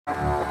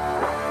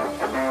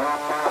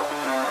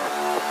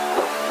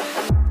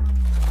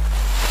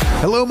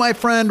Hello, my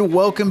friend.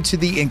 Welcome to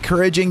the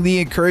Encouraging the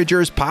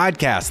Encouragers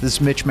podcast. This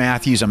is Mitch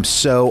Matthews. I'm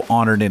so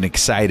honored and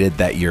excited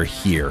that you're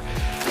here.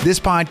 This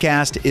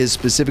podcast is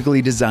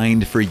specifically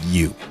designed for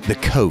you, the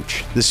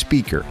coach, the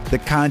speaker, the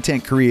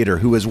content creator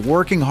who is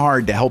working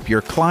hard to help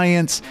your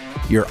clients,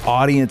 your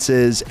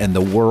audiences, and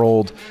the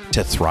world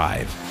to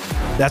thrive.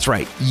 That's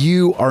right.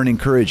 You are an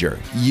encourager.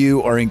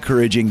 You are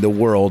encouraging the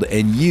world,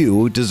 and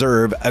you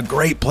deserve a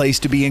great place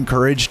to be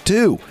encouraged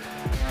too.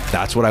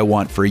 That's what I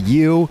want for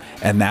you,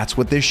 and that's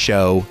what this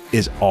show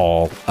is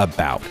all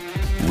about.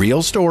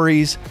 Real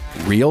stories,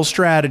 real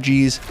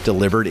strategies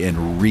delivered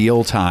in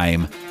real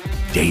time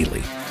daily.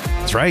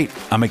 That's right.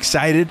 I'm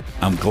excited.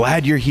 I'm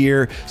glad you're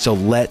here. So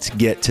let's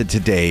get to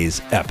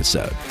today's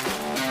episode.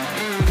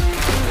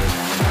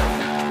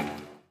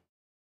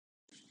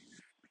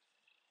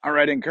 All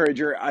right,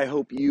 encourager, I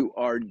hope you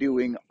are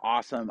doing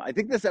awesome. I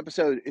think this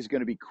episode is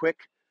going to be quick,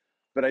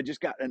 but I just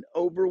got an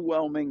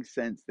overwhelming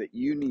sense that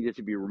you needed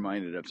to be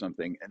reminded of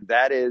something, and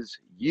that is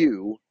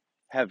you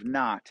have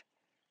not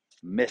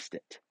missed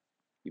it.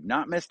 You've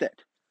not missed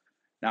it.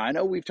 Now, I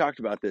know we've talked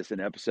about this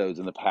in episodes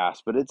in the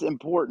past, but it's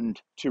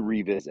important to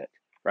revisit,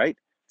 right?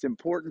 It's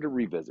important to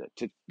revisit,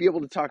 to be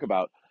able to talk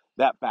about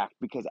that fact,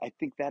 because I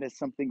think that is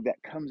something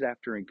that comes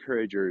after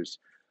encouragers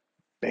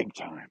big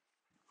time.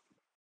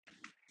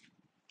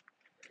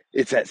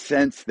 It's that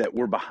sense that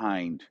we're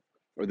behind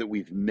or that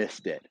we've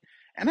missed it.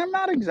 And I'm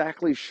not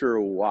exactly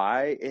sure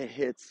why it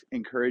hits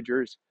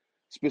encouragers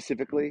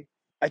specifically.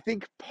 I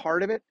think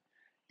part of it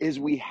is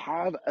we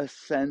have a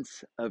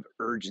sense of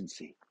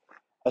urgency,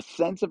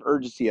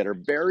 at our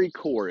very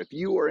core. If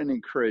you are an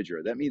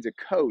encourager, that means a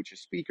coach, a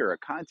speaker, a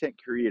content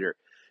creator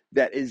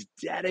that is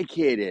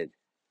dedicated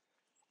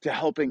to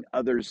helping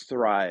others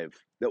thrive,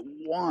 that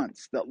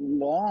wants, that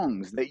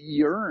longs, that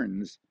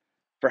yearns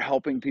for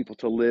helping people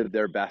to live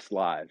their best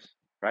lives,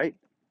 right?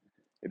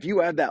 If you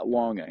have that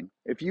longing,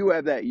 if you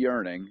have that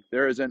yearning,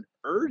 there is an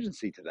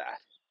urgency to that.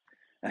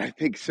 And I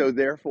think so,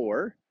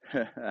 therefore,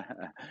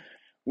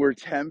 we're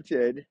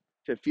tempted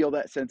to feel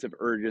that sense of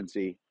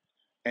urgency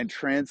and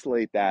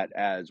translate that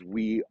as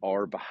we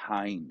are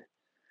behind,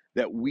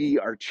 that we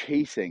are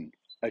chasing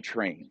a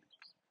train,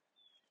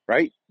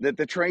 right? That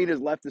the train has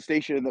left the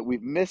station and that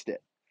we've missed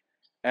it.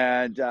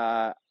 And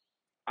oh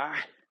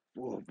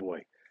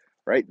boy,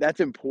 right? That's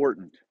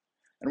important.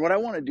 And what I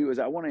want to do is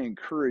I want to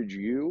encourage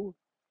you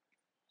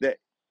that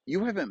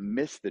you haven't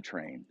missed the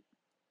train.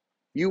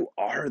 You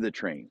are the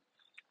train,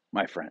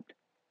 my friend.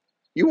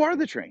 You are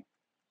the train.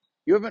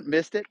 You haven't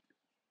missed it.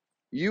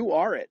 You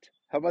are it.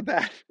 How about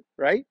that?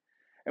 Right?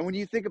 And when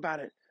you think about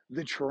it,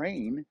 the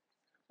train,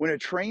 when a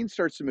train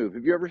starts to move,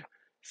 have you ever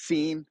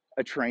seen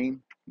a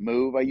train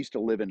move? I used to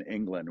live in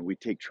England and we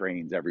take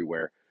trains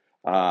everywhere.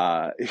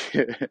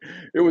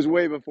 It was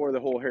way before the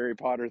whole Harry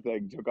Potter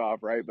thing took off,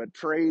 right? But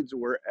trains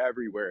were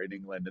everywhere in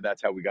England, and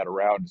that's how we got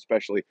around,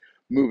 especially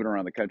moving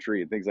around the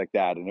country and things like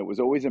that. And it was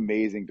always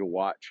amazing to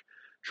watch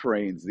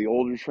trains, the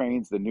older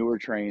trains, the newer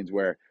trains,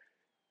 where it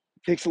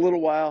takes a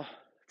little while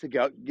to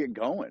get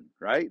going,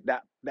 right?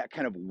 That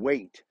kind of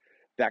weight,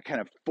 that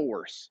kind of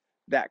force,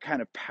 that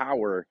kind of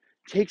power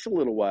takes a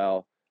little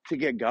while to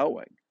get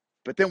going.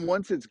 But then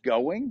once it's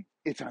going,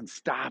 it's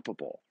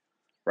unstoppable,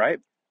 right?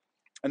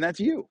 And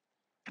that's you.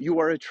 You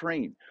are a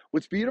train.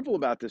 What's beautiful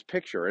about this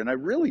picture, and I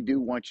really do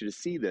want you to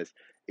see this,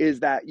 is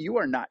that you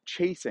are not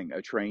chasing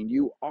a train.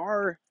 You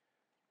are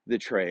the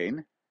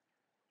train.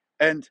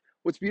 And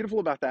what's beautiful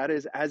about that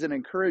is, as an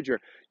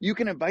encourager, you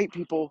can invite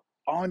people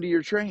onto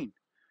your train,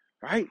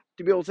 right?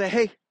 To be able to say,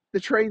 hey, the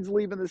train's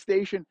leaving the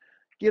station.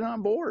 Get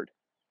on board.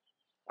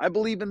 I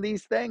believe in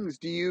these things.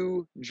 Do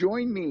you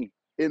join me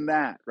in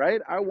that,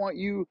 right? I want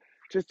you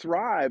to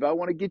thrive. I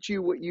want to get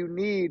you what you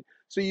need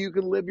so you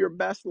can live your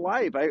best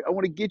life. I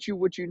want to get you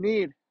what you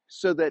need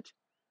so that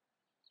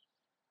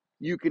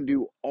you can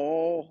do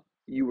all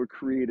you were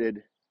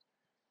created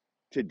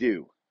to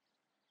do.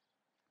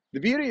 The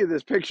beauty of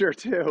this picture,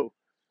 too,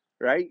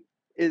 right,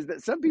 is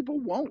that some people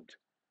won't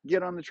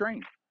get on the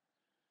train.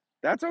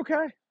 That's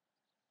okay.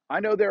 I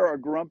know there are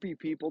grumpy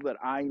people that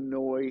I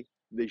annoy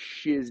the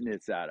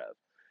shiznits out of.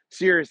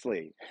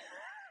 Seriously.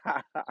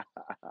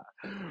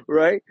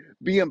 Right?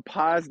 Being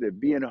positive,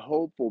 being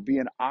hopeful,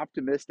 being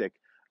optimistic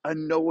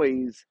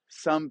annoys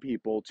some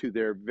people to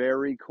their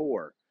very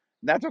core.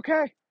 That's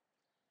okay.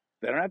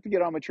 They don't have to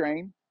get on the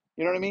train.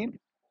 You know what I mean?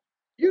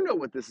 You know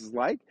what this is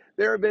like.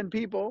 There have been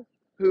people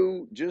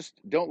who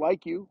just don't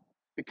like you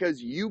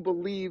because you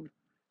believe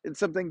in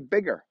something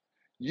bigger.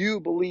 You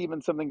believe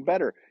in something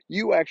better.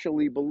 You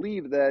actually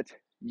believe that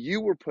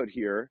you were put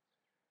here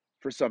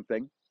for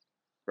something,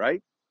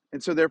 right?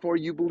 And so therefore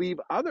you believe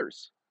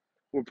others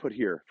were put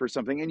here for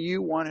something, and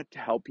you want it to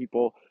help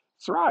people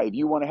thrive.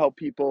 You want to help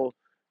people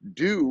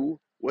do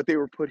what they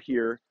were put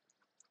here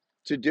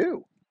to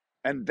do.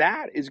 And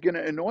that is going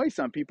to annoy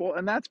some people,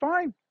 and that's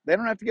fine. They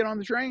don't have to get on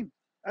the train.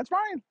 That's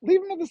fine.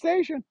 Leave them at the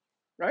station,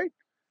 right?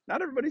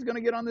 Not everybody's going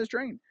to get on this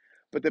train.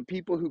 But the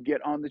people who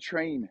get on the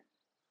train,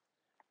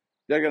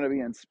 they're going to be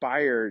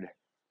inspired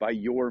by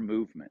your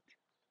movement,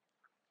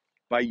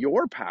 by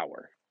your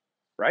power,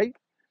 right?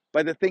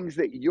 by the things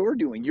that you're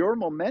doing, your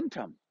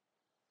momentum.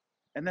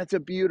 And that's a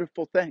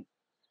beautiful thing.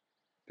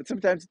 But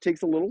sometimes it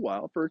takes a little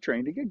while for a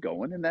train to get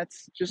going, and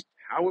that's just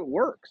how it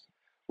works.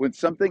 When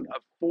something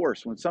of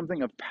force, when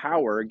something of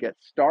power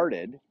gets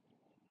started,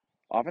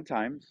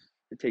 oftentimes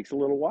it takes a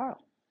little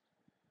while.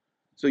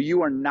 So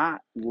you are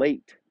not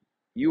late.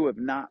 You have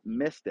not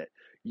missed it.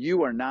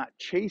 You are not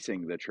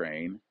chasing the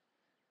train.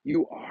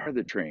 You are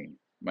the train,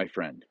 my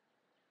friend.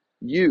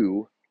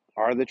 You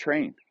are the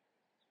train.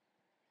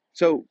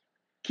 So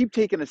keep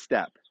taking a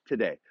step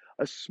today,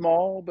 a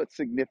small but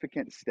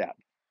significant step.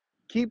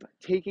 Keep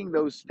taking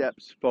those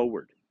steps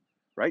forward,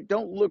 right?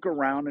 Don't look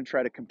around and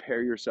try to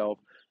compare yourself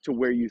to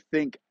where you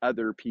think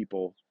other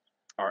people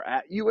are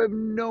at. You have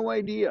no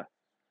idea.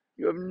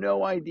 You have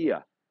no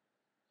idea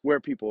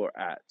where people are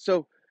at.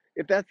 So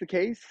if that's the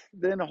case,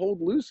 then hold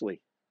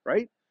loosely,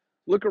 right?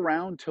 Look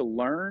around to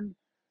learn.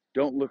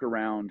 Don't look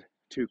around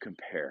to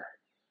compare.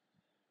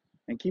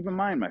 And keep in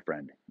mind, my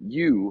friend,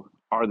 you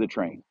are the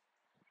train.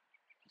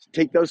 So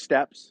take those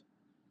steps,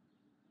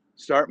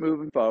 start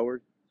moving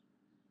forward,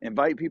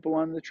 invite people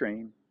on the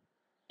train.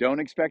 Don't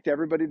expect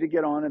everybody to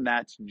get on, and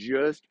that's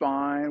just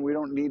fine. We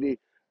don't need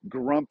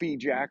grumpy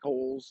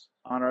jackholes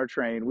on our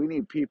train. We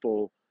need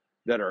people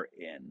that are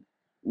in.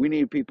 We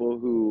need people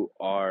who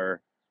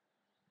are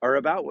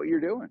about what you're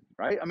doing,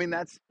 right? I mean,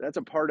 that's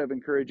a part of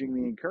encouraging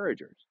the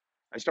encouragers.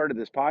 I started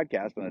this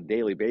podcast on a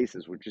daily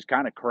basis, which is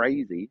kind of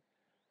crazy,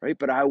 right?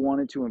 But I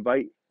wanted to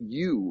invite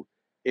you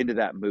into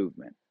that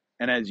movement.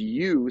 And as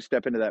you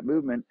step into that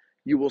movement,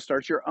 you will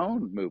start your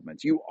own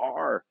movements. You're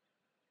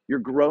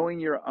growing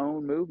your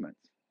own movements.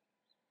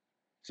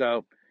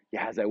 So,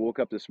 yeah, as I woke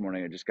up this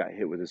morning, I just got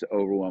hit with this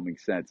overwhelming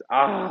sense.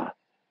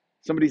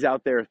 Somebody's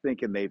out there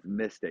thinking they've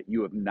missed it.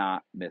 You have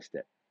not missed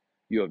it.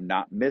 You have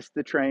not missed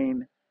the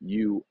train.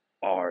 You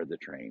are the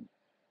train.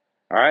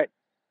 All right?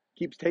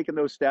 Keep taking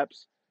those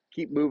steps.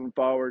 Keep moving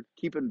forward.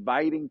 Keep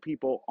inviting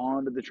people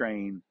onto the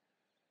train.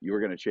 You are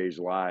going to change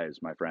lives,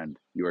 my friend.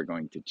 You are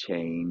going to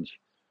change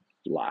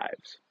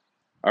lives.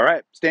 All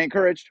right. Stay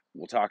encouraged.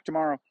 We'll talk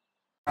tomorrow.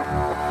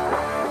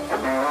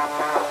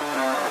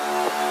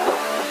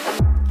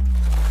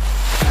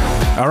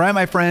 All right,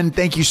 my friend,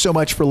 thank you so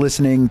much for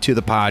listening to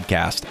the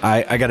podcast.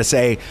 I got to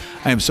say,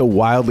 I am so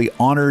wildly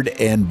honored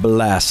and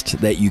blessed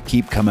that you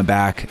keep coming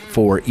back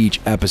for each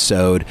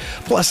episode.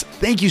 Plus,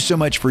 thank you so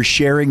much for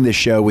sharing the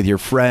show with your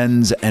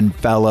friends and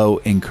fellow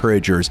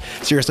encouragers.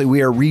 Seriously,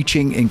 we are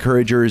reaching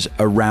encouragers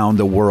around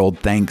the world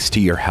thanks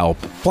to your help.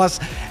 Plus,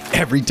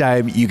 every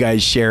time you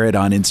guys share it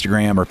on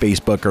Instagram or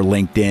Facebook or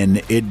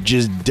LinkedIn, it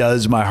just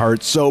does my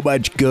heart so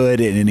much good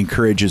and it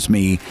encourages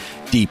me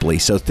deeply.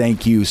 So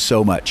thank you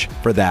so much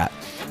for that.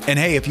 And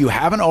hey, if you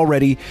haven't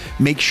already,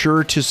 make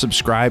sure to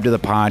subscribe to the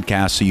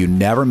podcast so you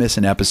never miss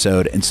an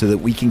episode and so that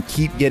we can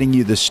keep getting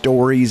you the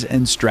stories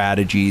and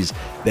strategies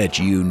that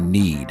you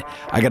need.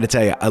 I got to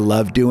tell you, I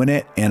love doing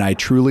it, and I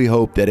truly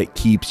hope that it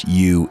keeps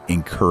you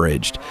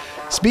encouraged.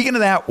 Speaking of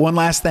that, one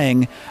last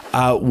thing,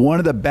 one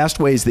of the best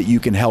ways that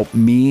you can help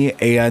me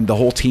and the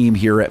whole team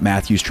here at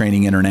Matthews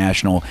Training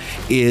International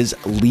is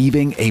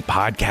leaving a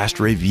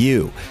podcast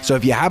review. So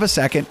if you have a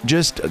second,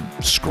 just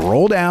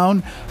scroll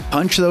down,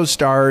 punch those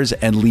stars,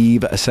 and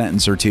leave a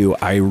sentence or two.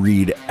 I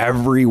read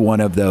every one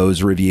of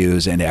those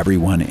reviews and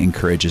everyone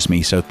encourages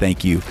me. So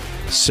thank you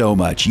so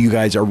much. You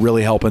guys are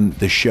really helping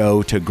the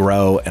show to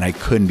grow, and I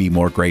couldn't be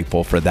more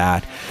grateful for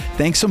that.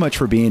 Thanks so much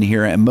for being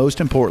here. And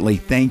most importantly,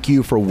 thank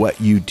you for what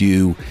you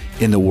do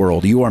in the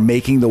world. You are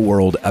making the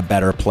world a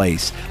better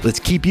place. Let's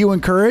keep you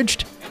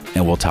encouraged,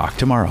 and we'll talk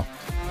tomorrow.